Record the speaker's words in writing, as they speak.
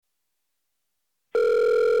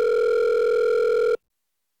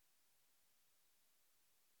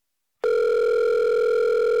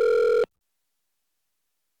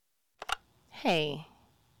Hey,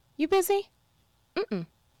 you busy? Mm-mm.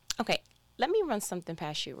 Okay, let me run something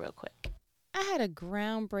past you real quick. I had a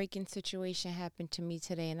groundbreaking situation happen to me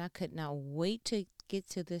today, and I could not wait to get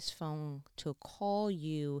to this phone to call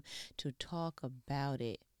you to talk about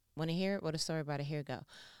it. Want to hear it? What a story about it. Here we go.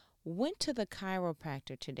 Went to the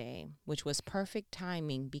chiropractor today, which was perfect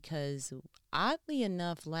timing because oddly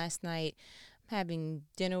enough, last night I'm having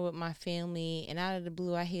dinner with my family, and out of the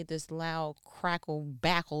blue, I hear this loud crackle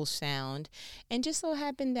backle sound, and just so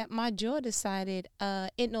happened that my jaw decided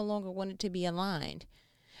it no longer wanted to be aligned.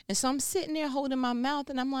 And so I'm sitting there holding my mouth,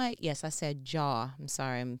 and I'm like, yes, I said jaw. I'm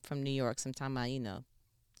sorry, I'm from New York. Sometimes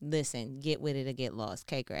listen, get with it or get lost.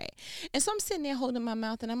 Okay, great. And so I'm sitting there holding my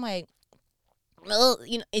mouth, and I'm like, well,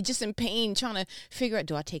 it just in pain, trying to figure out,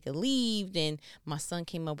 do I take a leave? Then my son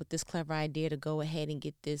came up with this clever idea to go ahead and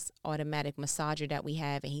get this automatic massager that we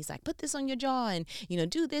have. And he's like, put this on your jaw and,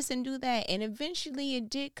 do this and do that. And eventually it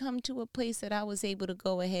did come to a place that I was able to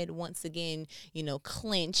go ahead once again,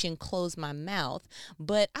 clench and close my mouth.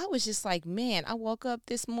 But I was just like, man, I woke up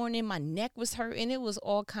this morning, my neck was hurting. It was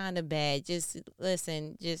all kind of bad. Just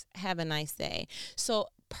listen, just have a nice day. So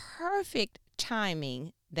perfect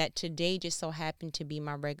timing that today just so happened to be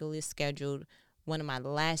my regularly scheduled one of my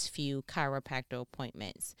last few chiropractor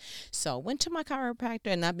appointments. So went to my chiropractor,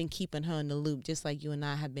 and I've been keeping her in the loop, just like you and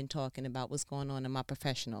I have been talking about what's going on in my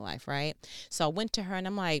professional life, right? So I went to her, and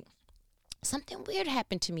I'm like, something weird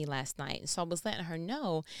happened to me last night. And so I was letting her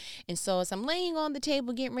know. And so as I'm laying on the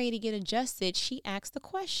table getting ready to get adjusted, she asked the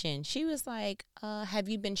question. She was like, have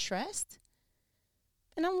you been stressed?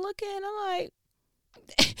 And I'm looking, and I'm like,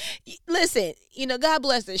 listen, God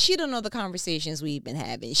bless her. She don't know the conversations we've been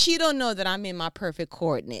having. She don't know that I'm in my perfect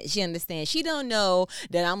coordinates. You understand? She don't know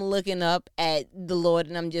that I'm looking up at the Lord,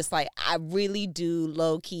 and I'm just like, I really do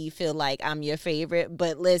low key feel like I'm your favorite.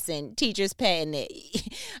 But listen, teacher's patting it.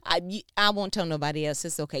 I won't tell nobody else.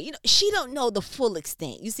 It's okay. She don't know the full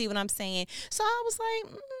extent. You see what I'm saying? So I was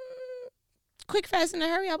like, quick, fast, in a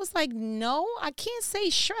hurry. I was like, no, I can't say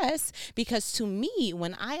stress, because to me,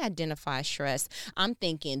 when I identify stress, I'm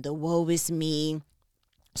thinking the woe is me.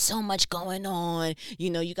 So much going on,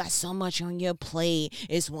 you got so much on your plate.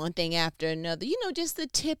 It's one thing after another, just the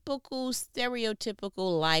typical,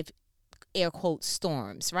 stereotypical life, air quote,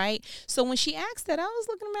 storms, right? So when she asked that, I was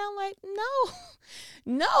looking around like, no,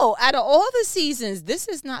 no, out of all the seasons, this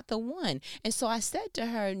is not the one. And so I said to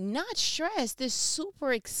her, not stressed, just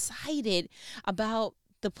super excited about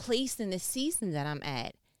the place and the season that I'm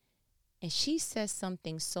at. And she says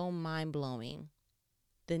something so mind blowing.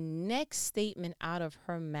 The next statement out of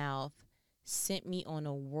her mouth sent me on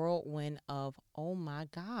a whirlwind of, oh my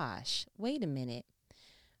gosh, wait a minute.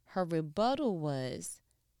 Her rebuttal was,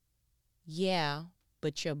 yeah,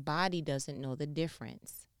 but your body doesn't know the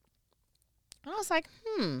difference. And I was like,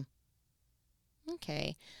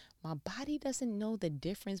 okay. My body doesn't know the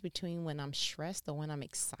difference between when I'm stressed or when I'm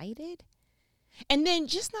excited. And then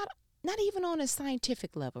just not even on a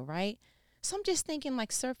scientific level, right? So I'm just thinking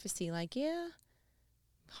like surfacey, like, yeah,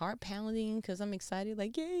 heart pounding because I'm excited,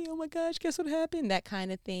 like, yay, oh my gosh, guess what happened? That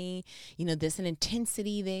kind of thing. There's an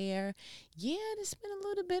intensity there. Yeah, there's been a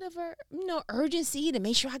little bit of a, urgency to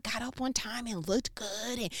make sure I got up on time and looked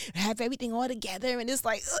good and have everything all together. And it's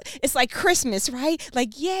like Christmas, right?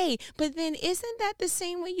 Like, yay. But then isn't that the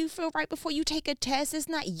same way you feel right before you take a test? It's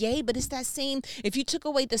not yay, but it's that same, if you took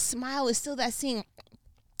away the smile, it's still that same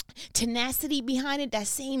tenacity behind it, that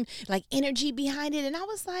same like energy behind it. And I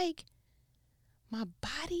was like, my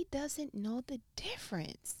body doesn't know the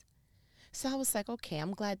difference. So I was like, okay,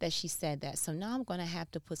 I'm glad that she said that. So now I'm going to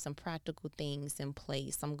have to put some practical things in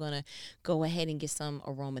place. I'm going to go ahead and get some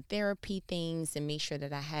aromatherapy things and make sure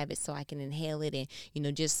that I have it so I can inhale it,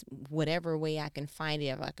 and, just whatever way I can find it.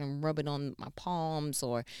 If I can rub it on my palms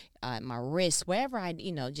or my wrists, wherever I'm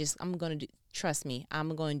going to do. Trust me,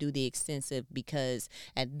 I'm going to do the extensive, because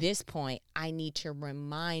at this point, I need to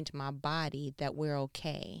remind my body that we're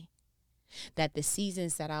okay, that the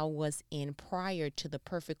seasons that I was in prior to the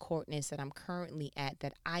perfect coordinates that I'm currently at,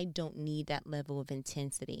 that I don't need that level of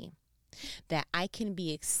intensity, that I can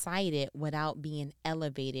be excited without being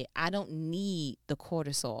elevated. I don't need the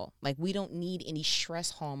cortisol. Like, we don't need any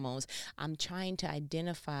stress hormones. I'm trying to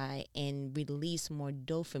identify and release more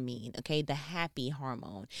dopamine, okay, the happy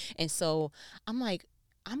hormone. And so I'm like,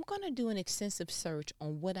 I'm going to do an extensive search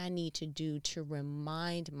on what I need to do to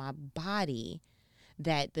remind my body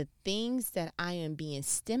that the things that I am being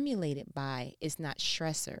stimulated by is not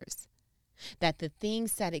stressors, that the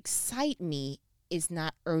things that excite me is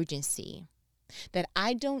not urgency, that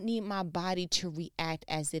I don't need my body to react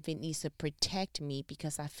as if it needs to protect me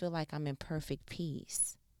because I feel like I'm in perfect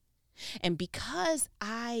peace. And because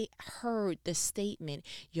I heard the statement,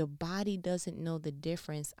 your body doesn't know the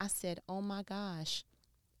difference, I said, oh my gosh,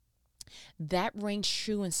 that rings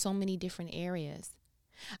true in so many different areas.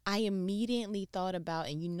 I immediately thought about,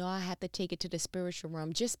 and I have to take it to the spiritual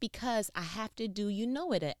realm just because I have to do,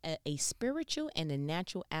 a spiritual and a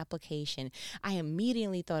natural application. I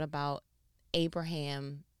immediately thought about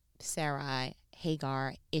Abraham, Sarai,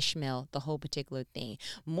 Hagar, Ishmael, the whole particular thing.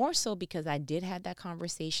 More so because I did have that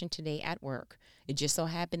conversation today at work. It just so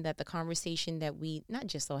happened that the conversation not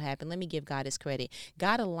just so happened, let me give God his credit.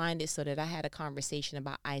 God aligned it so that I had a conversation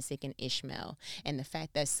about Isaac and Ishmael, and the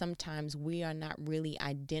fact that sometimes we are not really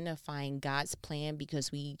identifying God's plan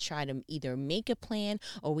because we try to either make a plan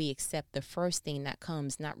or we accept the first thing that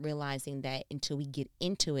comes, not realizing that until we get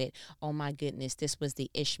into it, oh my goodness, this was the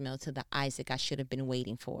Ishmael to the Isaac I should have been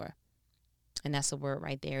waiting for. And that's a word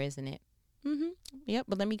right there, isn't it? Yep.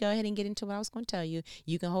 But let me go ahead and get into what I was going to tell you.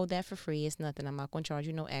 You can hold that for free. It's nothing. I'm not going to charge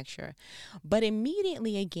you no extra. But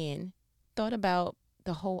immediately again, thought about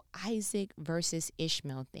the whole Isaac versus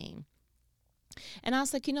Ishmael thing. And I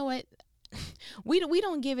was like, you know what? We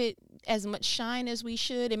don't give it as much shine as we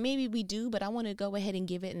should. And maybe we do, but I want to go ahead and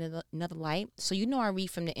give it another light. So I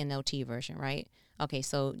read from the NLT version, right? Okay,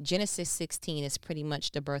 so Genesis 16 is pretty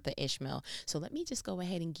much the birth of Ishmael. So let me just go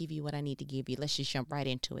ahead and give you what I need to give you. Let's just jump right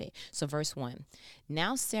into it. So verse 1.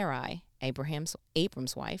 Now Sarai, Abram's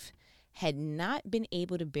wife, had not been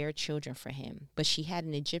able to bear children for him, but she had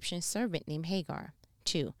an Egyptian servant named Hagar.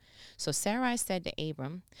 2. So Sarai said to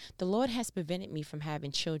Abram, the Lord has prevented me from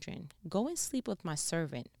having children. Go and sleep with my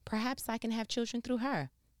servant. Perhaps I can have children through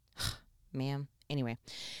her. Ma'am. Anyway.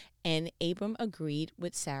 And Abram agreed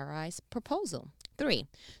with Sarai's proposal. 3.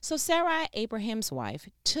 So Sarai, Abraham's wife,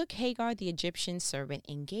 took Hagar, the Egyptian servant,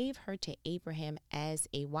 and gave her to Abraham as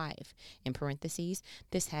a wife. In parentheses,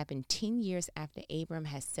 this happened 10 years after Abram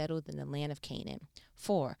had settled in the land of Canaan.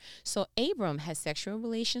 4. So Abram had sexual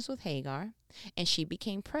relations with Hagar, and she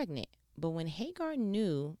became pregnant. But when Hagar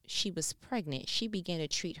knew she was pregnant, she began to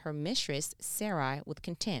treat her mistress, Sarai, with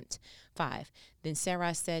contempt. 5. Then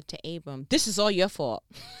Sarai said to Abram, this is all your fault.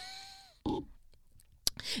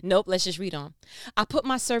 Nope, let's just read on. I put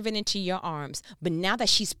my servant into your arms, but now that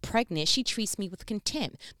she's pregnant, she treats me with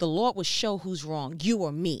contempt. The Lord will show who's wrong, you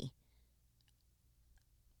or me.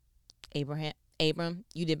 Abram,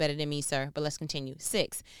 you did better than me, sir, but let's continue.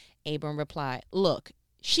 6. Abram replied, look,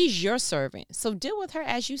 she's your servant, so deal with her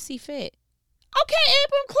as you see fit. Okay,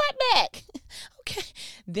 Abram, clap back. Okay.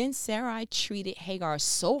 Then Sarai treated Hagar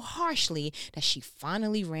so harshly that she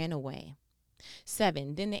finally ran away.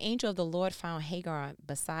 7. Then the angel of the Lord found Hagar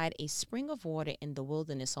beside a spring of water in the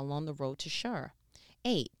wilderness along the road to Shur.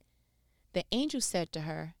 8. The angel said to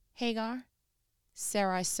her, Hagar,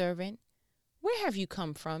 Sarai's servant, where have you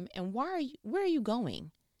come from and where are you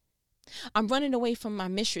going? I'm running away from my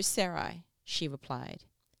mistress Sarai, she replied.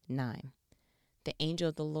 9. The angel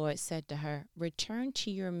of the Lord said to her, return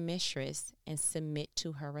to your mistress and submit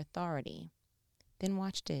to her authority. Then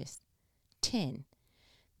watch this. 10.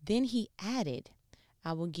 Then he added,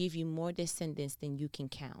 I will give you more descendants than you can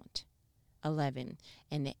count. 11.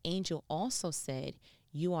 And the angel also said,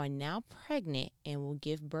 you are now pregnant and will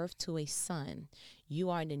give birth to a son. You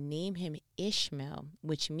are to name him Ishmael,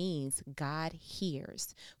 which means God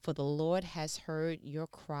hears, for the Lord has heard your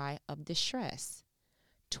cry of distress.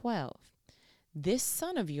 12. This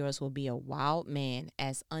son of yours will be a wild man,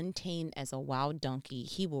 as untamed as a wild donkey.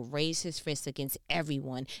 He will raise his fist against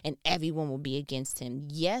everyone, and everyone will be against him.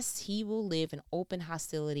 Yes, he will live in open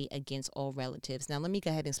hostility against all relatives. Now, let me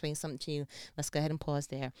go ahead and explain something to you. Let's go ahead and pause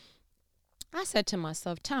there. I said to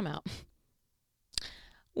myself, time out.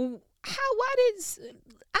 I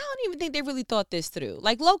don't even think they really thought this through.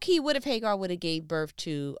 Like, low key, what if Hagar would have gave birth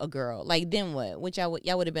to a girl? Like, then what? Which y'all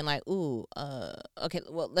would have been like, ooh, okay,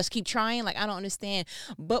 well, let's keep trying. Like, I don't understand.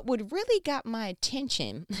 But what really got my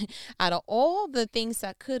attention, out of all the things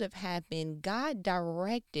that could have happened, God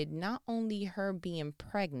directed not only her being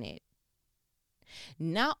pregnant,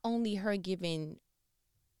 not only her giving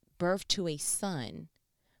birth to a son,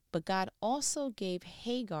 but God also gave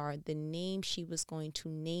Hagar the name she was going to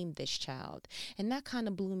name this child. And that kind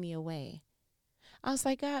of blew me away. I was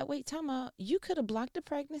like, God, wait, time out. You could have blocked the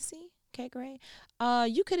pregnancy. Okay, great.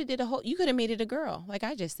 You could have made it a girl, like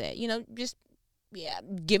I just said.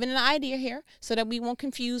 Giving an idea here so that we won't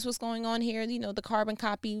confuse what's going on here. The carbon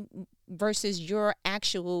copy versus your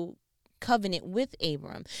actual covenant with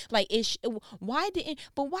Abram. Like, why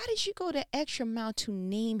did you go the extra mile to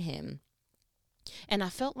name him? And I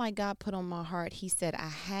felt like God put on my heart, he said, I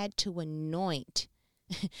had to anoint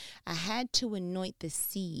the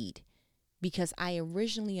seed because I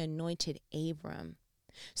originally anointed Abram.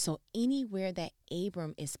 So anywhere that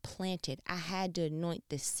Abram is planted, I had to anoint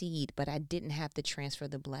the seed, but I didn't have to transfer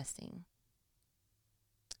the blessing.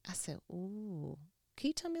 I said, ooh, can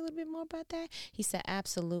you tell me a little bit more about that? He said,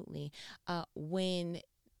 absolutely. When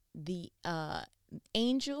the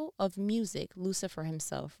angel of music, Lucifer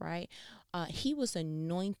himself, right? He was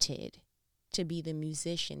anointed to be the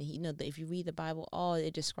musician. If you read the Bible,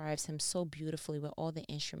 it describes him so beautifully with all the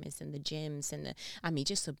instruments and the gems and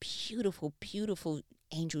just a beautiful, beautiful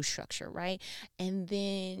angel structure, right? And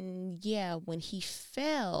then, when he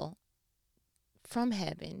fell from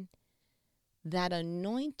heaven, that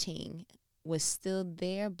anointing was still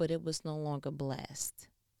there, but it was no longer blessed.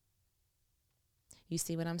 You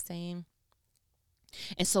see what I'm saying?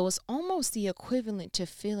 And so it's almost the equivalent to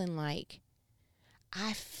feeling like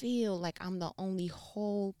I feel like I'm the only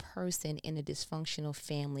whole person in a dysfunctional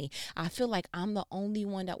family. I feel like I'm the only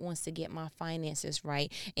one that wants to get my finances right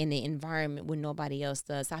in the environment where nobody else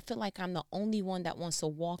does. I feel like I'm the only one that wants to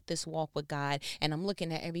walk this walk with God, and I'm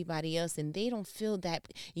looking at everybody else and they don't feel that,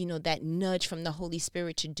 that nudge from the Holy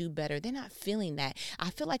Spirit to do better. They're not feeling that.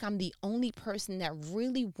 I feel like I'm the only person that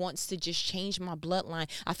really wants to just change my bloodline.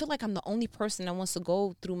 I feel like I'm the only person that wants to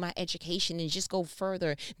go through my education and just go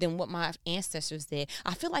further than what my ancestors did.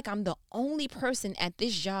 I feel like I'm the only person at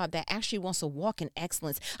this job that actually wants to walk in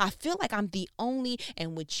excellence. I feel like I'm the only,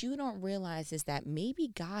 and what you don't realize is that maybe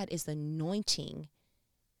God is anointing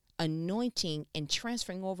and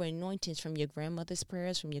transferring over anointings from your grandmother's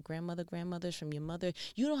prayers, from your grandmothers, from your mother.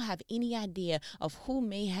 You don't have any idea of who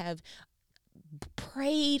may have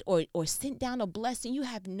prayed or sent down a blessing. You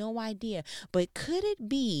have no idea. But could it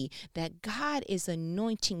be that God is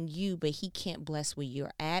anointing you, but he can't bless where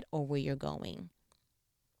you're at or where you're going?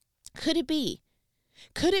 Could it be?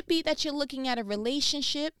 Could it be that you're looking at a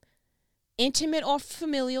relationship, intimate or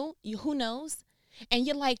familial, who knows? And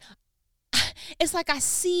you're like, it's like I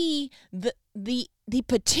see the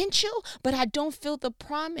potential, but I don't feel the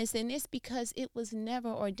promise. And it's because it was never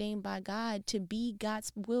ordained by God to be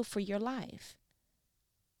God's will for your life.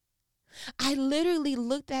 I literally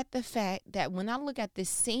looked at the fact that when I look at the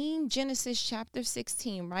same Genesis chapter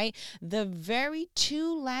 16, right, the very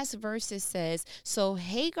two last verses says, so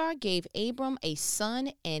Hagar gave Abram a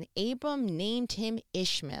son, and Abram named him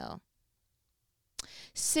Ishmael.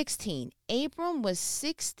 16. Abram was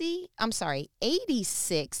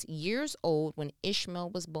 86 years old when Ishmael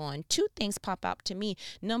was born. Two things pop out to me.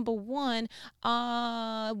 Number one,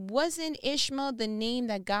 wasn't Ishmael the name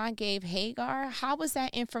that God gave Hagar? How was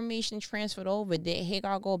that information transferred over? Did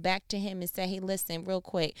Hagar go back to him and say, hey, listen, real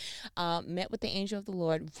quick, met with the angel of the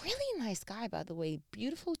Lord. Really nice guy, by the way.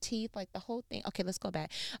 Beautiful teeth, like the whole thing. Okay, let's go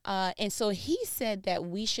back. And so he said that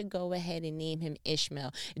we should go ahead and name him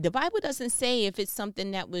Ishmael. The Bible doesn't say if it's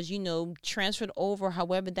something that was, transferred over,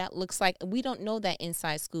 however that looks like. We don't know that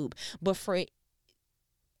inside scoop. But for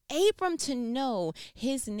Abram to know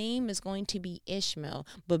his name is going to be Ishmael,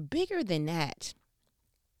 but bigger than that,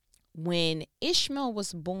 when Ishmael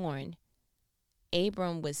was born,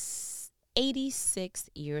 Abram was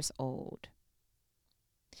 86 years old.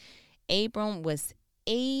 Abram was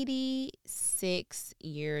 86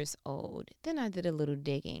 years old. Then I did a little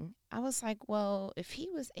digging. I was like, well, if he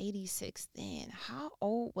was 86 then, how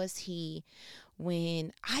old was he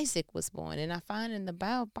when Isaac was born? And I find in the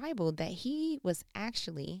Bible that he was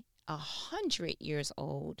actually 100 years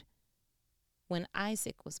old when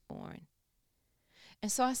Isaac was born. And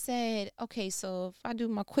so I said, okay, so if I do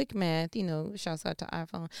my quick math, shouts out to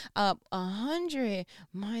iPhone, 100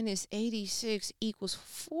 minus 86 equals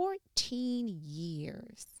 14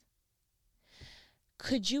 years.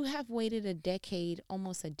 Could you have waited a decade,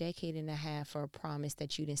 almost a decade and a half, for a promise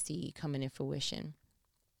that you didn't see coming in fruition?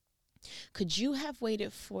 Could you have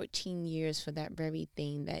waited 14 years for that very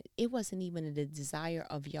thing that it wasn't even the desire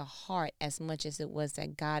of your heart as much as it was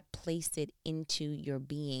that God placed it into your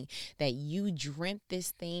being, that you dreamt this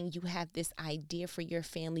thing, you have this idea for your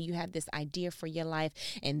family, you have this idea for your life,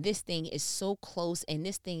 and this thing is so close, and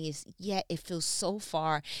this thing is, yet it feels so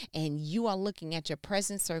far, and you are looking at your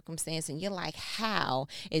present circumstance and you're like, how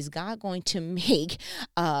is God going to make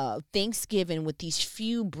Thanksgiving with these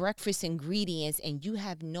few breakfast ingredients, and you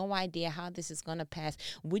have no idea how this is going to pass?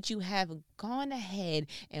 Would you have gone ahead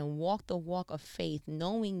and walked the walk of faith,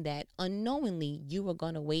 knowing that unknowingly you were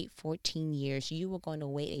going to wait 14 years, you were going to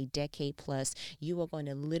wait a decade plus, you were going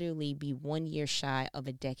to literally be 1 year shy of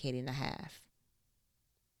a decade and a half?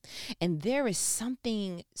 And there is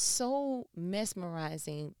something so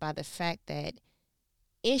mesmerizing by the fact that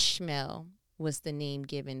Ishmael was the name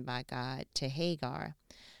given by God to Hagar.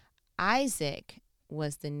 Isaac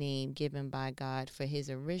was the name given by God for his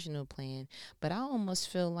original plan. But I almost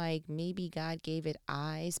feel like maybe God gave it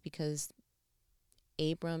eyes because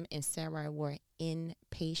Abram and Sarai were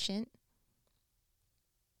impatient.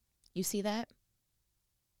 You see that?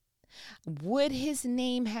 Would his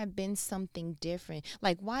name have been something different?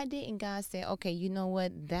 Like, why didn't God say, okay, you know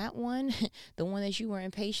what, that one, the one that you were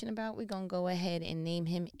impatient about, we're going to go ahead and name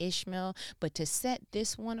him Ishmael. But to set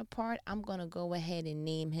this one apart, I'm going to go ahead and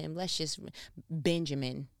name him, let's just,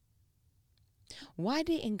 Benjamin. Why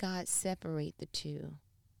didn't God separate the two?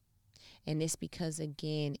 And it's because,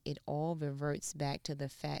 again, it all reverts back to the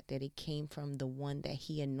fact that it came from the one that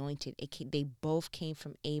he anointed. They both came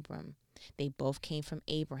from Abram. They both came from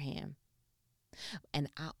Abraham. And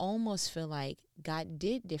I almost feel like God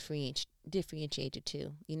did differentiate the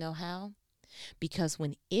two. You know how? Because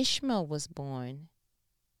when Ishmael was born,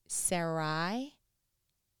 Sarai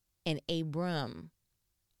and Abram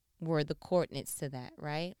were the coordinates to that,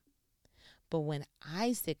 right? But when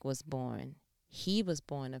Isaac was born, he was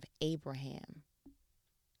born of Abraham.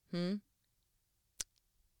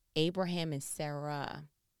 Abraham and Sarah.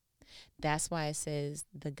 That's why it says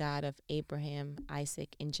the God of Abraham,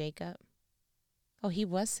 Isaac, and Jacob. Oh, he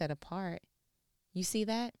was set apart. You see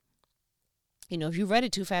that? You know, if you read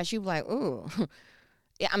it too fast, you'd be like, ooh.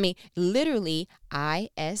 I mean, literally,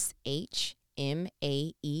 ISHMAEL.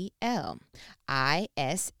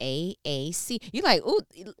 ISAAC. You like, ooh,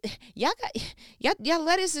 y'all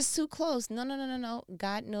letters is too close. No.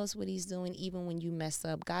 God knows what he's doing even when you mess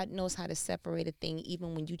up. God knows how to separate a thing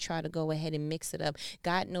even when you try to go ahead and mix it up.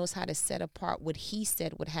 God knows how to set apart what he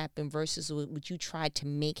said would happen versus what you tried to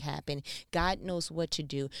make happen. God knows what to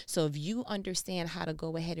do. So if you understand how to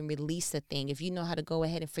go ahead and release a thing, if you know how to go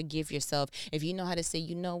ahead and forgive yourself, if you know how to say,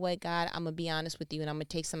 you know what, God, I'm going to be honest with you and I'm going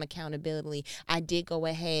to take some accountability. I did go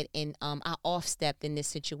ahead and I off-stepped in this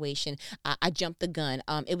situation. I jumped the gun.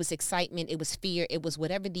 It was excitement. It was fear. It was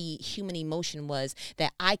whatever the human emotion was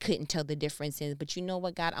that I couldn't tell the difference in. But you know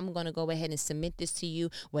what, God, I'm going to go ahead and submit this to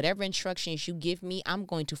you. Whatever instructions you give me, I'm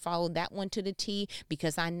going to follow that one to the T,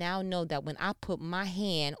 because I now know that when I put my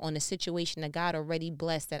hand on a situation that God already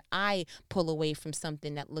blessed, that I pull away from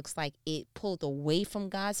something that looks like it pulled away from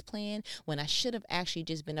God's plan when I should have actually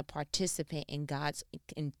just been a participant in God's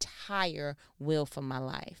entire will for my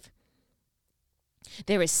life.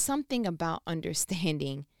 There is something about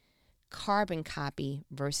understanding carbon copy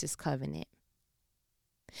versus covenant.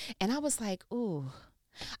 And I was like, ooh,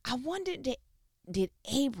 I wondered did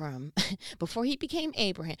Abram, before he became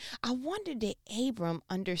Abraham, I wondered did Abram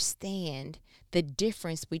understand the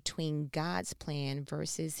difference between God's plan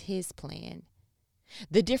versus his plan?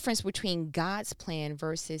 The difference between God's plan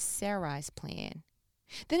versus Sarai's plan.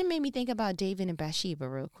 Then it made me think about David and Bathsheba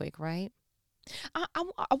real quick, right? I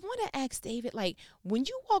want to ask David, like, when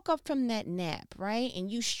you woke up from that nap, right,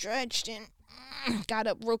 and you stretched and got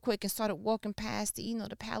up real quick and started walking past the,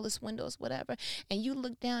 the palace windows, whatever, and you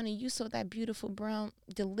looked down and you saw that beautiful, brown,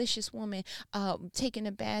 delicious woman taking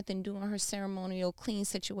a bath and doing her ceremonial clean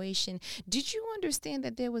situation, did you understand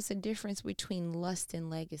that there was a difference between lust and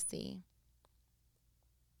legacy?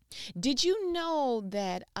 Did you know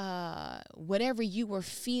that whatever you were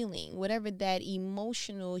feeling, whatever that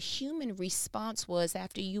emotional human response was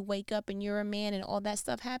after you wake up and you're a man and all that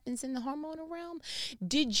stuff happens in the hormonal realm,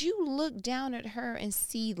 did you look down at her and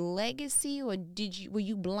see legacy, or were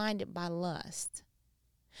you blinded by lust?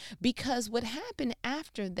 Because what happened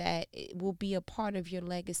after that, it will be a part of your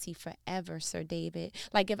legacy forever, Sir David.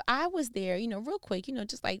 Like if I was there, real quick,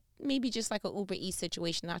 just like maybe just like an Uber Eats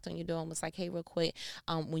situation, knocked on your door and was like, hey, real quick,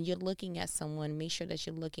 when you're looking at someone, make sure that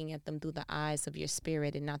you're looking at them through the eyes of your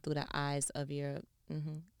spirit and not through the eyes of your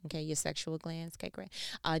your sexual glands. Okay, great.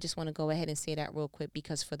 I just want to go ahead and say that real quick,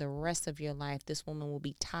 because for the rest of your life, this woman will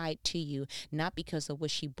be tied to you, not because of what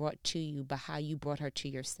she brought to you, but how you brought her to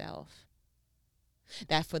yourself.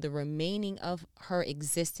 That for the remaining of her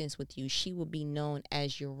existence with you, she will be known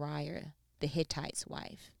as Uriah, the Hittite's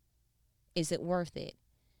wife. Is it worth it?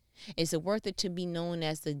 Is it worth it to be known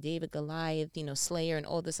as the David Goliath, slayer and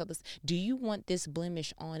all this other stuff? Do you want this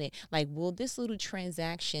blemish on it? Like, will this little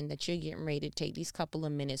transaction that you're getting ready to take, these couple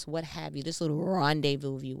of minutes, what have you, this little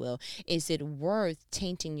rendezvous, if you will, is it worth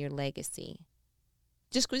tainting your legacy?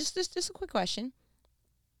 Just a quick question.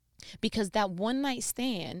 Because that one night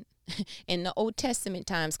stand in the Old Testament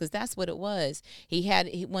times, because that's what it was. He had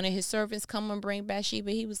one of his servants come and bring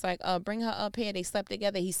Bathsheba. He was like, bring her up here. They slept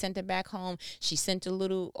together. He sent her back home. She sent a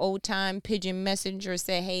little old time pigeon messenger,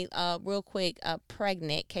 said, hey, real quick,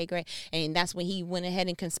 pregnant. Okay, great. And that's when he went ahead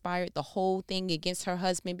and conspired the whole thing against her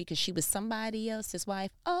husband because she was somebody else's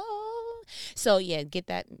wife. Oh. So yeah, get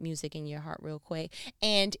that music in your heart real quick.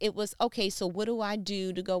 And it was okay. So what do I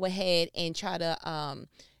do to go ahead and try to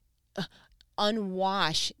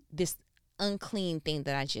unwash this unclean thing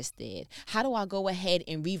that I just did? How do I go ahead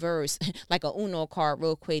and reverse like a Uno card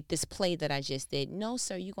real quick this play that I just did? No,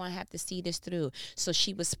 sir, you're going to have to see this through. So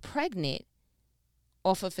she was pregnant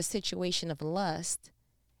off of a situation of lust,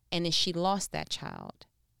 and then she lost that child.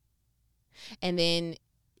 And then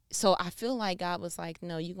so I feel like God was like,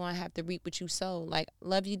 no, you're going to have to reap what you sow. Like,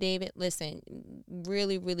 love you, David. Listen,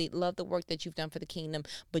 really, really love the work that you've done for the kingdom,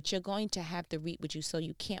 but you're going to have to reap what you sow.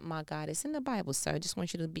 You can't mock God. It's in the Bible, sir. I just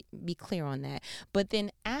want you to be clear on that. But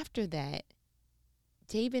then after that,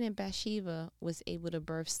 David and Bathsheba was able to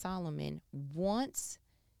birth Solomon once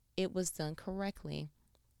it was done correctly.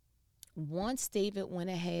 Once David went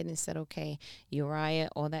ahead and said, okay, Uriah,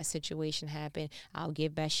 all that situation happened. I'll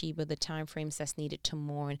give Bathsheba the time frames that's needed to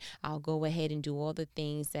mourn. I'll go ahead and do all the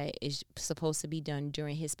things that is supposed to be done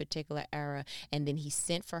during his particular era. And then he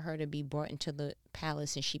sent for her to be brought into the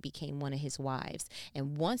palace, and she became one of his wives.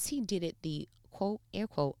 And once he did it the quote, air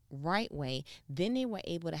quote, right way, then they were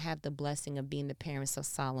able to have the blessing of being the parents of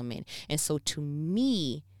Solomon. And so to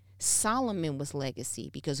me, Solomon was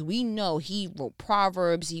legacy, because we know he wrote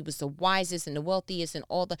Proverbs. He was the wisest and the wealthiest and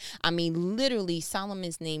all the, I mean, literally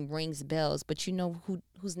Solomon's name rings bells. But you know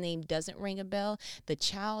whose name doesn't ring a bell? The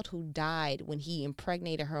child who died when he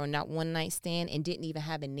impregnated her on that one night stand and didn't even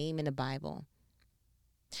have a name in the Bible.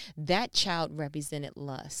 That child represented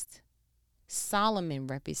lust. Solomon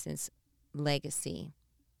represents legacy.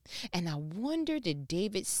 And I wonder, did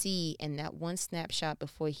David see in that one snapshot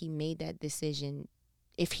before he made that decision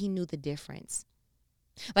if he knew the difference?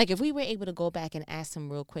 Like, if we were able to go back and ask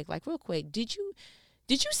him real quick, did you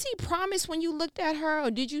see promise when you looked at her,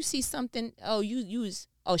 or did you see something? Oh,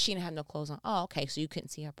 she didn't have no clothes on. Oh, okay, so you couldn't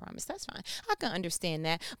see her promise. That's fine. I can understand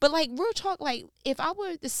that. But like, real talk, like if I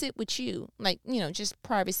were to sit with you, like, just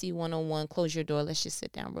privacy 101, close your door, let's just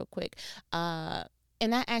sit down real quick. And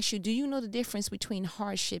I ask you, do you know the difference between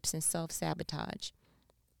hardships and self-sabotage?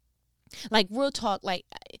 Like, real talk, like,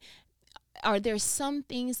 are there some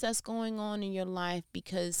things that's going on in your life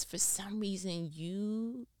because for some reason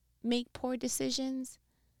you make poor decisions?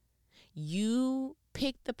 You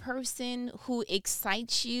pick the person who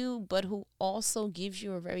excites you, but who also gives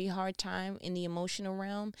you a very hard time in the emotional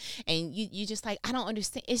realm. And you just like, I don't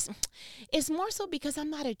understand. It's more so because I'm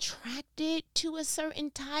not attracted to a certain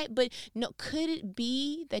type. But no, could it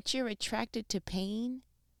be that you're attracted to pain?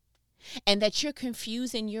 And that you're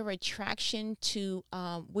confusing your attraction to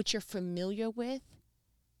what you're familiar with?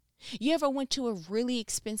 You ever went to a really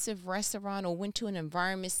expensive restaurant or went to an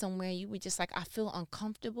environment somewhere you were just like, I feel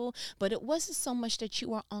uncomfortable, but it wasn't so much that you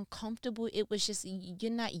were uncomfortable. It was just,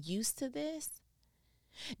 you're not used to this.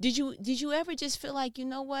 Did you ever just feel like, you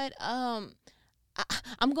know what?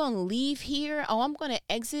 I'm going to leave here, or I'm going to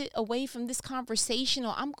exit away from this conversation,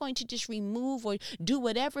 or I'm going to just remove or do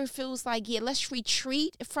whatever feels like, yeah, let's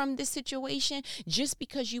retreat from this situation just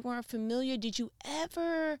because you weren't familiar. Did you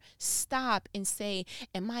ever stop and say,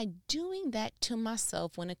 am I doing that to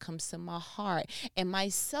myself when it comes to my heart? Am I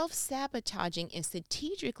self-sabotaging and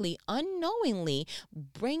strategically, unknowingly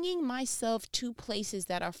bringing myself to places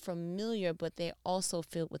that are familiar, but they're also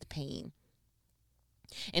filled with pain?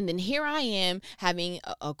 And then here I am having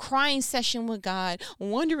a crying session with God,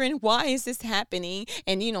 wondering why is this happening?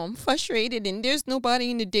 And, I'm frustrated and there's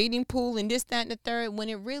nobody in the dating pool and this, that, and the third. When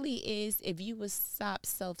it really is, if you would stop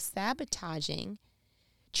self-sabotaging,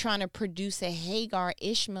 trying to produce a Hagar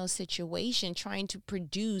Ishmael situation, trying to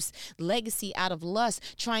produce legacy out of lust,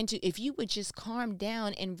 if you would just calm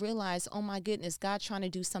down and realize, oh my goodness, God trying to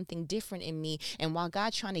do something different in me. And while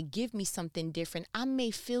God trying to give me something different, I may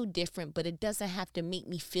feel different, but it doesn't have to make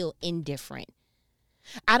me feel indifferent.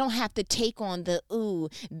 I don't have to take on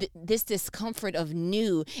this discomfort of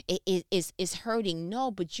new is hurting. No,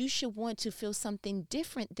 but you should want to feel something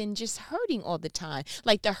different than just hurting all the time.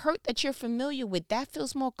 Like the hurt that you're familiar with, that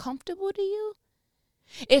feels more comfortable to you.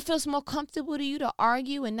 It feels more comfortable to you to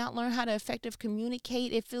argue and not learn how to effectively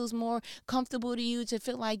communicate. It feels more comfortable to you to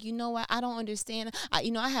feel like, you know what, I don't understand. I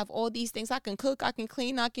have all these things. I can cook, I can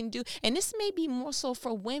clean, I can do. And this may be more so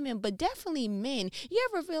for women, but definitely men. You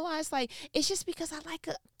ever realize, like, it's just because I like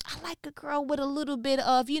a girl with a little bit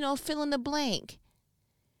of, fill in the blank.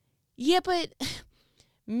 Yeah, but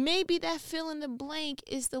maybe that fill in the blank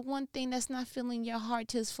is the one thing that's not filling your heart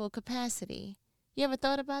to its full capacity. You ever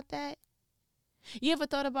thought about that? You ever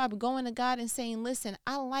thought about going to God and saying, listen,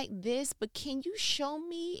 I like this, but can you show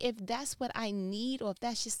me if that's what I need or if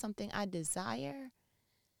that's just something I desire?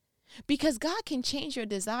 Because God can change your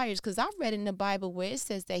desires. Because I've read in the Bible where it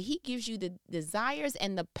says that he gives you the desires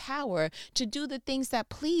and the power to do the things that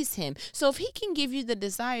please him. So if he can give you the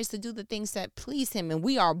desires to do the things that please him, and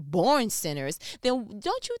we are born sinners, then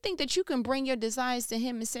don't you think that you can bring your desires to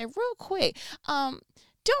him and say, real quick,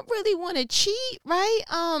 don't really want to cheat, right?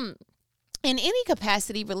 In any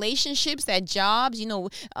capacity, relationships, that jobs,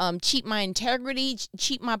 cheat my integrity,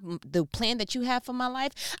 cheat the plan that you have for my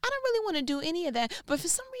life. I don't really want to do any of that. But for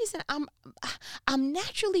some reason, I'm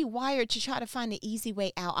naturally wired to try to find the easy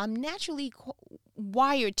way out. I'm naturally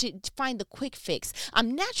wired to find the quick fix.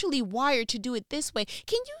 I'm naturally wired to do it this way.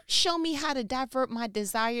 Can you show me how to divert my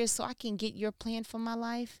desires so I can get your plan for my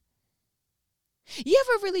life? You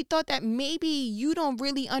ever really thought that maybe you don't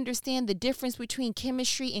really understand the difference between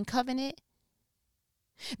chemistry and covenant?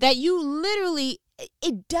 That you literally,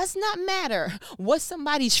 it does not matter what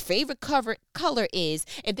somebody's favorite color is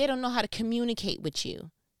if they don't know how to communicate with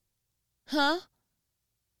you. Huh?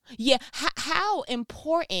 Yeah, how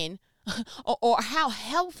important or how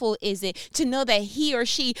helpful is it to know that he or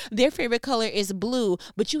she, their favorite color is blue,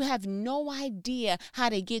 but you have no idea how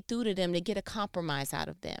to get through to them to get a compromise out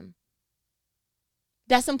of them?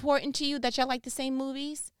 That's important to you, that y'all like the same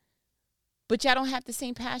movies, but y'all don't have the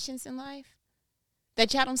same passions in life?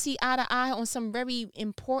 That y'all don't see eye to eye on some very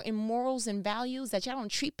important morals and values, that y'all don't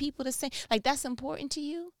treat people the same? Like, that's important to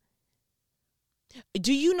you?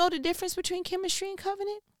 Do you know the difference between chemistry and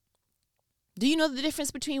covenant? Do you know the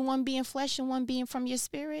difference between one being flesh and one being from your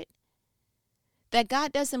spirit? That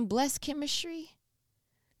God doesn't bless chemistry?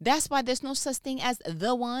 That's why there's no such thing as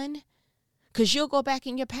the one. Because you'll go back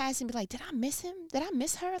in your past and be like, did I miss him? Did I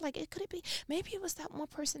miss her? Like, could it be? Maybe it was that one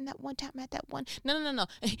person that one time at that one. No.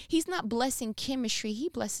 He's not blessing chemistry. He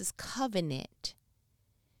blesses covenant.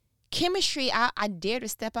 Chemistry, I dare to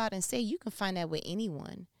step out and say, you can find that with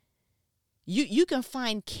anyone. You can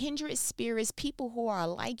find kindred spirits, people who are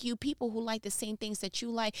like you, people who like the same things that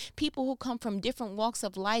you like, people who come from different walks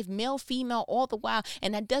of life, male, female, all the while.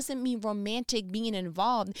 And that doesn't mean romantic being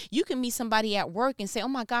involved. You can meet somebody at work and say, oh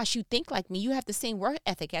my gosh, you think like me. You have the same work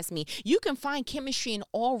ethic as me. You can find chemistry in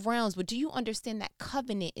all realms, but do you understand that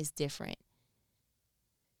covenant is different?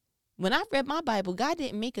 When I read my Bible, God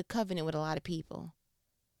didn't make a covenant with a lot of people.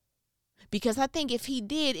 Because I think if he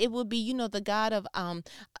did, it would be, the God of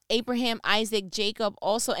Abraham, Isaac, Jacob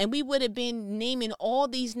also. And we would have been naming all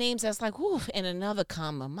these names that's like, whew, and another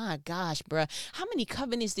comma. My gosh, bruh. How many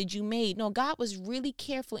covenants did you make? No, God was really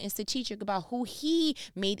careful and strategic about who he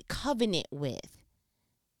made covenant with.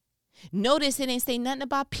 Notice it didn't say nothing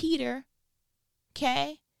about Peter.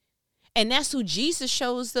 Okay? And that's who Jesus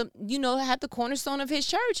shows the, had the cornerstone of his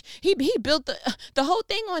church. He built the whole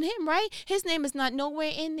thing on him, right? His name is not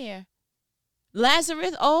nowhere in there.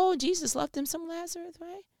 Lazarus, Jesus loved him some Lazarus,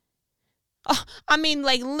 right?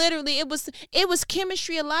 Literally, it was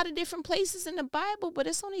chemistry a lot of different places in the Bible, but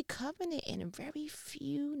it's only covenant in a very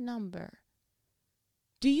few number.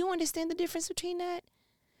 Do you understand the difference between that?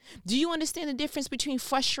 Do you understand the difference between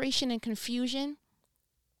frustration and confusion?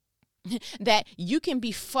 That you can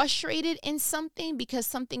be frustrated in something because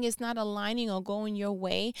something is not aligning or going your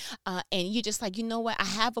way. And you're just like, you know what? I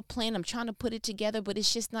have a plan. I'm trying to put it together, but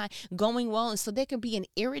it's just not going well. And so there could be an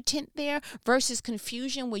irritant there versus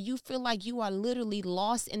confusion where you feel like you are literally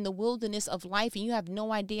lost in the wilderness of life and you have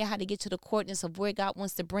no idea how to get to the coordinates of where God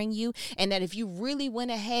wants to bring you. And that if you really went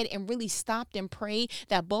ahead and really stopped and prayed,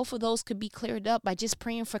 that both of those could be cleared up by just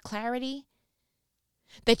praying for clarity.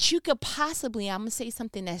 That you could possibly, I'm going to say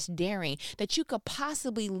something that's daring, that you could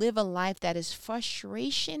possibly live a life that is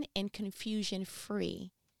frustration and confusion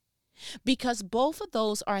free. Because both of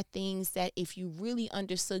those are things that if you really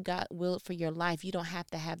understood God's will for your life, you don't have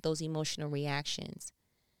to have those emotional reactions.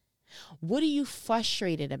 What are you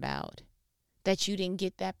frustrated about? That you didn't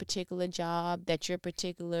get that particular job, that your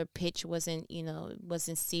particular pitch wasn't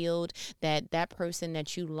sealed, that person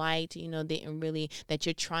that you liked, didn't really, that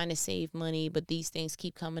you're trying to save money, but these things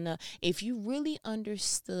keep coming up. If you really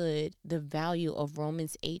understood the value of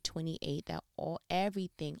Romans 8:28, that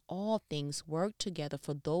all things work together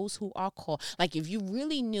for those who are called. Like if you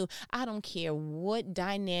really knew, I don't care what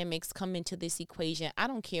dynamics come into this equation. I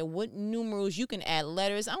don't care what numerals you can add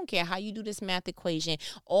letters. I don't care how you do this math equation.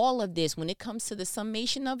 All of this, when it comes to the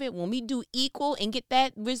summation of it, when we do equal and get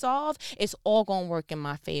that resolved, it's all going to work in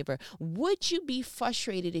my favor. Would you be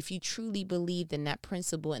frustrated if you truly believed in that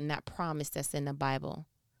principle and that promise that's in the Bible?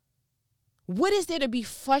 What is there to be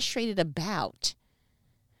frustrated about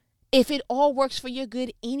if it all works for your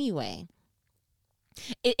good anyway?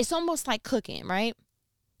 It's almost like cooking, right?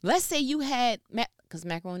 Let's say you had because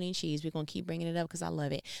macaroni and cheese, we're going to keep bringing it up because I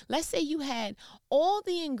love it. Let's say you had all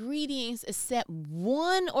the ingredients except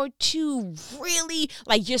one or two really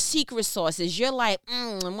like your secret sauces. You're like,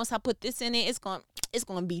 and once I put this in it, it's going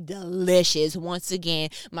to be delicious. Once again,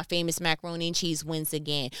 my famous macaroni and cheese wins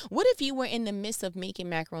again. What if you were in the midst of making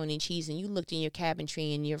macaroni and cheese and you looked in your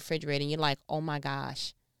cabinetry in your refrigerator and you're like, oh my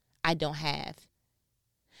gosh, I don't have.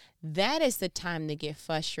 That is the time to get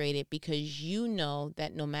frustrated, because you know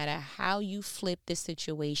that no matter how you flip the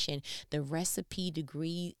situation, the recipe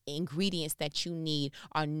degree ingredients that you need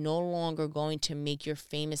are no longer going to make your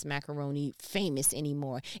famous macaroni famous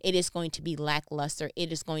anymore. It is going to be lackluster.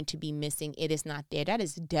 It is going to be missing. It is not there. That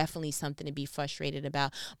is definitely something to be frustrated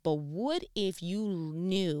about. But what if you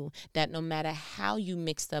knew that no matter how you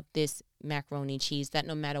mixed up this macaroni and cheese, that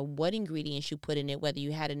no matter what ingredients you put in it, whether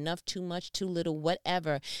you had enough, too much, too little,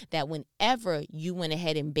 whatever, that whenever you went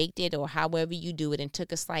ahead and baked it or however you do it and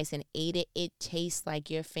took a slice and ate it, it tastes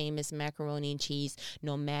like your famous macaroni and cheese,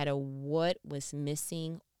 no matter what was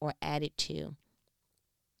missing or added to.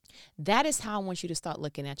 That is how I want you to start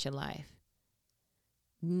looking at your life.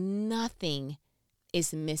 Nothing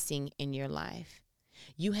is missing in your life.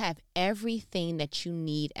 You have everything that you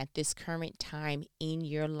need at this current time in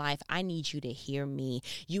your life. I need you to hear me.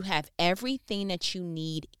 You have everything that you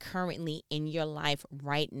need currently in your life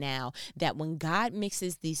right now. That when God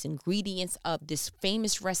mixes these ingredients up, this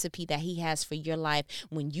famous recipe that he has for your life,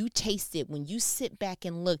 when you taste it, when you sit back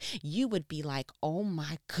and look, you would be like, oh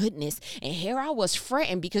my goodness. And here I was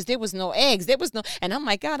fretting because there was no eggs. And I'm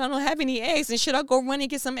like, God, I don't have any eggs. And should I go run and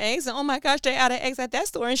get some eggs? And oh my gosh, they're out of eggs at that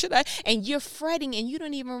store. And you're fretting and you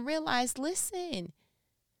don't even realize, listen,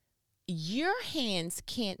 your hands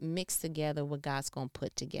can't mix together what God's going to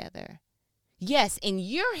put together. Yes, in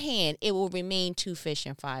your hand, it will remain 2 fish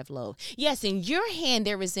and 5 loaves. Yes, in your hand,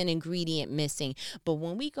 there is an ingredient missing. But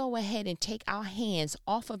when we go ahead and take our hands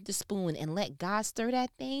off of the spoon and let God stir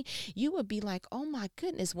that thing, you would be like, oh my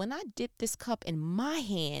goodness, when I dipped this cup in my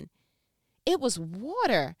hand, it was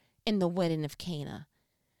water in the wedding of Cana.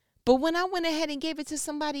 But when I went ahead and gave it to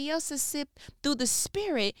somebody else to sip through the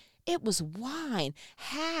Spirit, it was wine.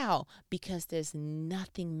 How? Because there's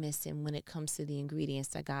nothing missing when it comes to the ingredients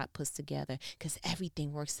that God puts together, because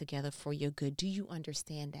everything works together for your good. Do you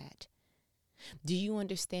understand that? Do you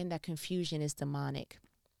understand that confusion is demonic?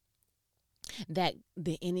 That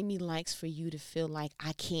the enemy likes for you to feel like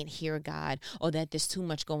I can't hear God, or that there's too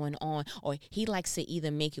much going on, or he likes to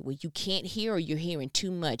either make it where you can't hear or you're hearing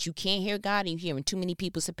too much. You can't hear God and you're hearing too many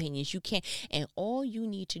people's opinions. You can't. And all you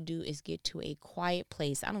need to do is get to a quiet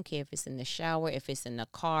place. I don't care if it's in the shower, if it's in the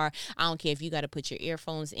car. I don't care if you got to put your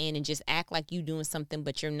earphones in and just act like you're doing something,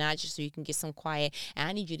 but you're not, just so you can get some quiet. And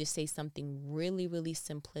I need you to say something really, really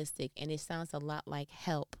simplistic. And it sounds a lot like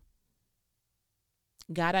help.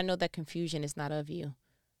 God, I know that confusion is not of you.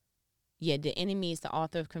 Yeah, the enemy is the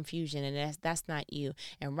author of confusion, and that's not you.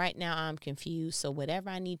 And right now I'm confused. So whatever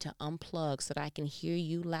I need to unplug so that I can hear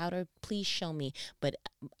you louder, please show me. But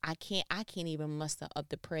I can't even muster up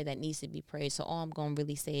the prayer that needs to be prayed. So all I'm going to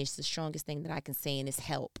really say is the strongest thing that I can say, and is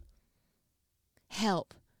help.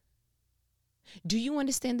 Help. Do you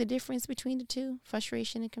understand the difference between the two,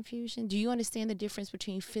 frustration and confusion? Do you understand the difference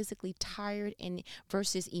between physically tired and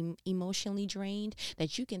versus emotionally drained?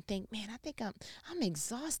 That you can think, man, I think I'm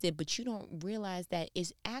exhausted, but you don't realize that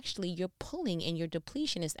it's actually your pulling and your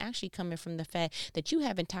depletion is actually coming from the fact that you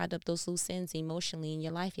haven't tied up those loose ends emotionally in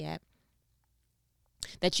your life yet.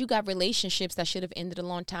 That you got relationships that should have ended a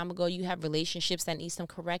long time ago. You have relationships that need some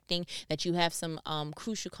correcting, that you have some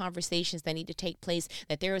crucial conversations that need to take place,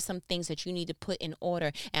 that there are some things that you need to put in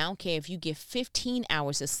order. And I don't care if you get 15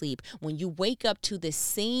 hours of sleep. When you wake up to the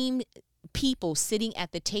same people sitting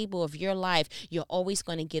at the table of your life, you're always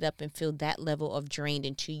going to get up and feel that level of drained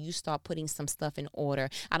until you start putting some stuff in order.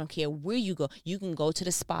 I don't care where you go. You can go to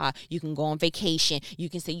the spa. You can go on vacation. You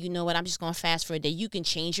can say, you know what, I'm just going to fast for a day. You can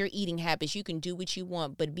change your eating habits. You can do what you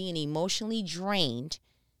want. But being emotionally drained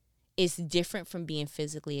is different from being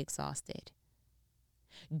physically exhausted.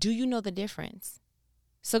 Do you know the difference?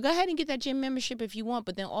 So go ahead and get that gym membership if you want,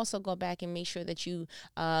 but then also go back and make sure that you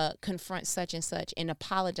confront such and such and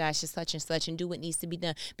apologize to such and such and do what needs to be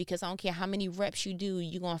done. Because I don't care how many reps you do,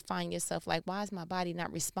 you're going to find yourself like, why is my body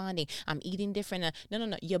not responding? I'm eating different.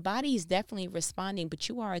 No. Your body is definitely responding, but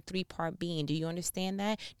you are a 3-part being. Do you understand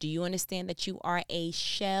that? Do you understand that you are a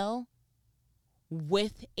shell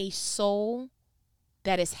with a soul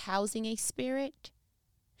that is housing a spirit?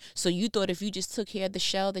 So you thought if you just took care of the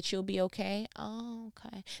shell that you'll be okay? Oh,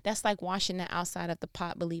 okay. That's like washing the outside of the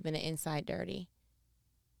pot, but leaving the inside dirty.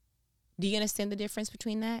 Do you understand the difference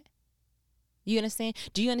between that? You understand?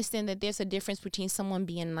 Do you understand that there's a difference between someone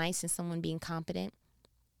being nice and someone being competent?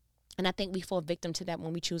 And I think we fall victim to that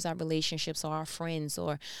when we choose our relationships or our friends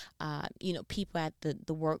or, people at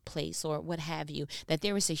the workplace or what have you, that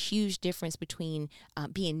there is a huge difference between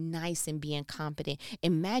being nice and being competent.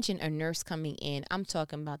 Imagine a nurse coming in. I'm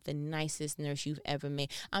talking about the nicest nurse you've ever met.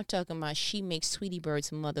 I'm talking about she makes Sweetie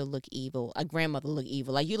Bird's mother look evil, a grandmother look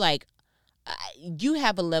evil. You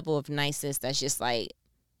have a level of niceness that's just like,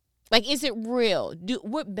 is it real?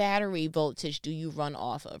 What battery voltage do you run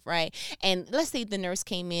off of, right? And let's say the nurse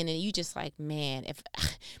came in and you just like, man, if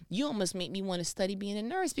you almost make me want to study being a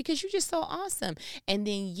nurse because you're just so awesome. And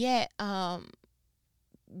then yet,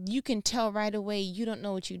 you can tell right away you don't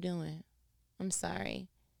know what you're doing. I'm sorry.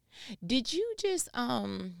 Did you just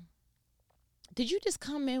come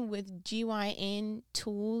in with GYN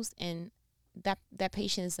tools and that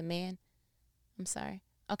patient is a man? I'm sorry.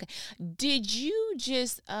 Okay. Did you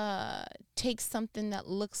just take something that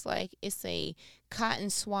looks like it's a cotton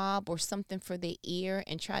swab or something for the ear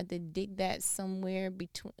and try to dig that somewhere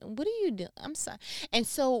between? What are you doing? I'm sorry. And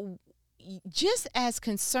so just as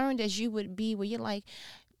concerned as you would be where you're like,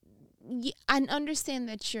 I understand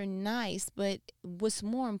that you're nice, but what's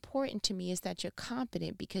more important to me is that you're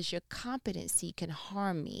competent because your competency can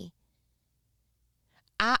harm me.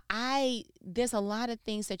 There's a lot of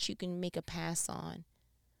things that you can make a pass on.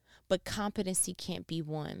 But competency can't be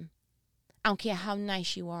one. I don't care how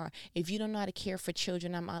nice you are. If you don't know how to care for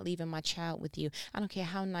children, I'm not leaving my child with you. I don't care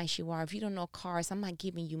how nice you are. If you don't know cars, I'm not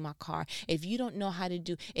giving you my car. If you don't know how to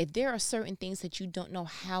do, if there are certain things that you don't know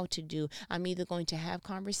how to do, I'm either going to have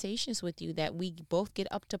conversations with you that we both get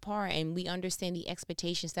up to par and we understand the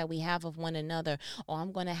expectations that we have of one another, or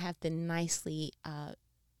I'm going to have to nicely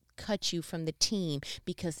cut you from the team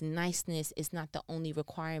because niceness is not the only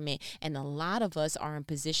requirement. And a lot of us are in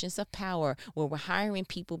positions of power where we're hiring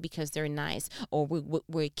people because they're nice, or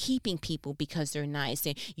we're keeping people because they're nice.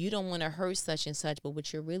 And you don't want to hurt such and such, but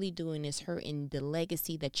what you're really doing is hurting the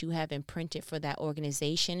legacy that you have imprinted for that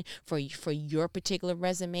organization, for your particular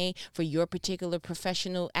resume, for your particular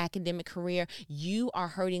professional academic career. You are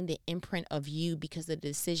hurting the imprint of you because of the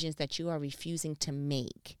decisions that you are refusing to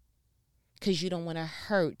make. Because you don't want to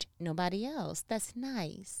hurt nobody else. That's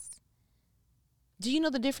nice. Do you know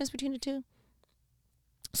the difference between the two?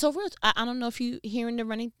 So I don't know if you're hearing the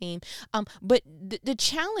running theme, but the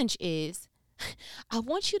challenge is I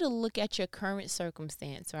want you to look at your current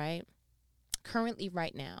circumstance, right? Currently,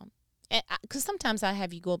 right now. Because sometimes I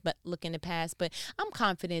have you go but look in the past, but I'm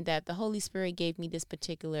confident that the Holy Spirit gave me this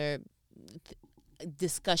particular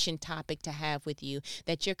discussion topic to have with you,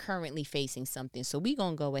 that you're currently facing something. So we're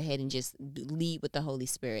going to go ahead and just lead with the Holy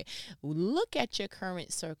Spirit. Look at your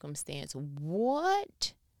current circumstance.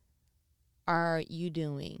 What are you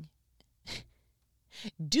doing?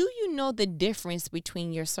 Do you know the difference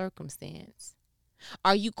between your circumstance?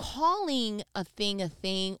 Are you calling a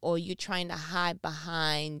thing, or you're trying to hide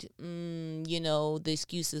behind, the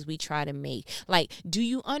excuses we try to make? Like, do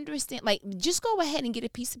you understand? Like, just go ahead and get a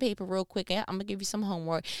piece of paper real quick. I'm going to give you some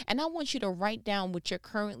homework. And I want you to write down what you're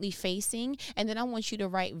currently facing. And then I want you to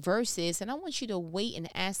write verses. And I want you to wait and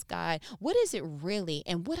ask God, what is it really?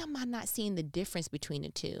 And what am I not seeing the difference between the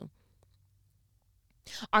two?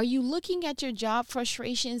 Are you looking at your job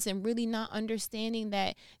frustrations and really not understanding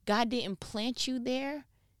that God didn't plant you there?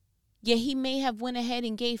 Yeah, he may have went ahead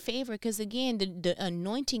and gave favor because, again, the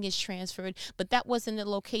anointing is transferred, but that wasn't the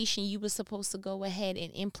location you were supposed to go ahead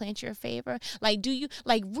and implant your favor. Like, do you,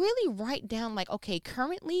 like, really write down, like, okay,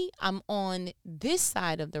 currently I'm on this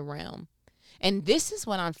side of the realm, and this is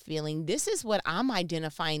what I'm feeling. This is what I'm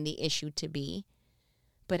identifying the issue to be.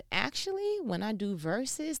 But actually, when I do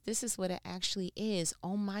verses, this is what it actually is.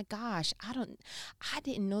 Oh my gosh, I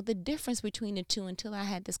didn't know the difference between the two until I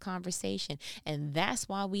had this conversation. And that's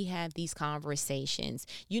why we have these conversations.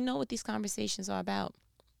 You know what these conversations are about?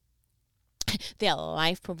 They're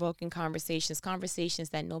life-provoking conversations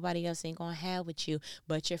that nobody else ain't gonna have with you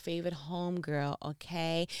but your favorite homegirl,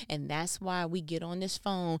 okay? And that's why we get on this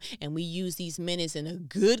phone and we use these minutes in a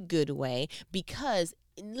good way, because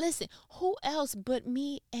listen, who else but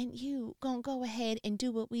me and you gonna go ahead and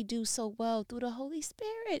do what we do so well through the Holy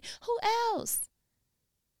Spirit? Who else?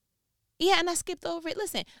 Yeah, and I skipped over it.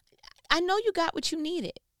 Listen, I know you got what you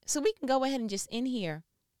needed, so we can go ahead and just end here,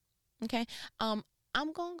 okay?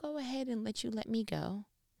 I'm going to go ahead and let me go.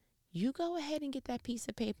 You go ahead and get that piece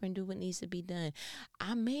of paper and do what needs to be done.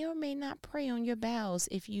 I may or may not pray on your bowels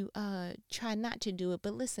if you try not to do it.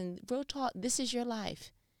 But listen, real talk, this is your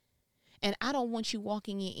life. And I don't want you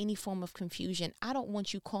walking in any form of confusion. I don't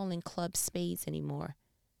want you calling clubs spades anymore.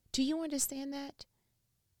 Do you understand that?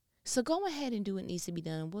 So go ahead and do what needs to be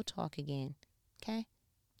done. We'll talk again. Okay?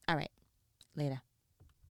 All right. Later.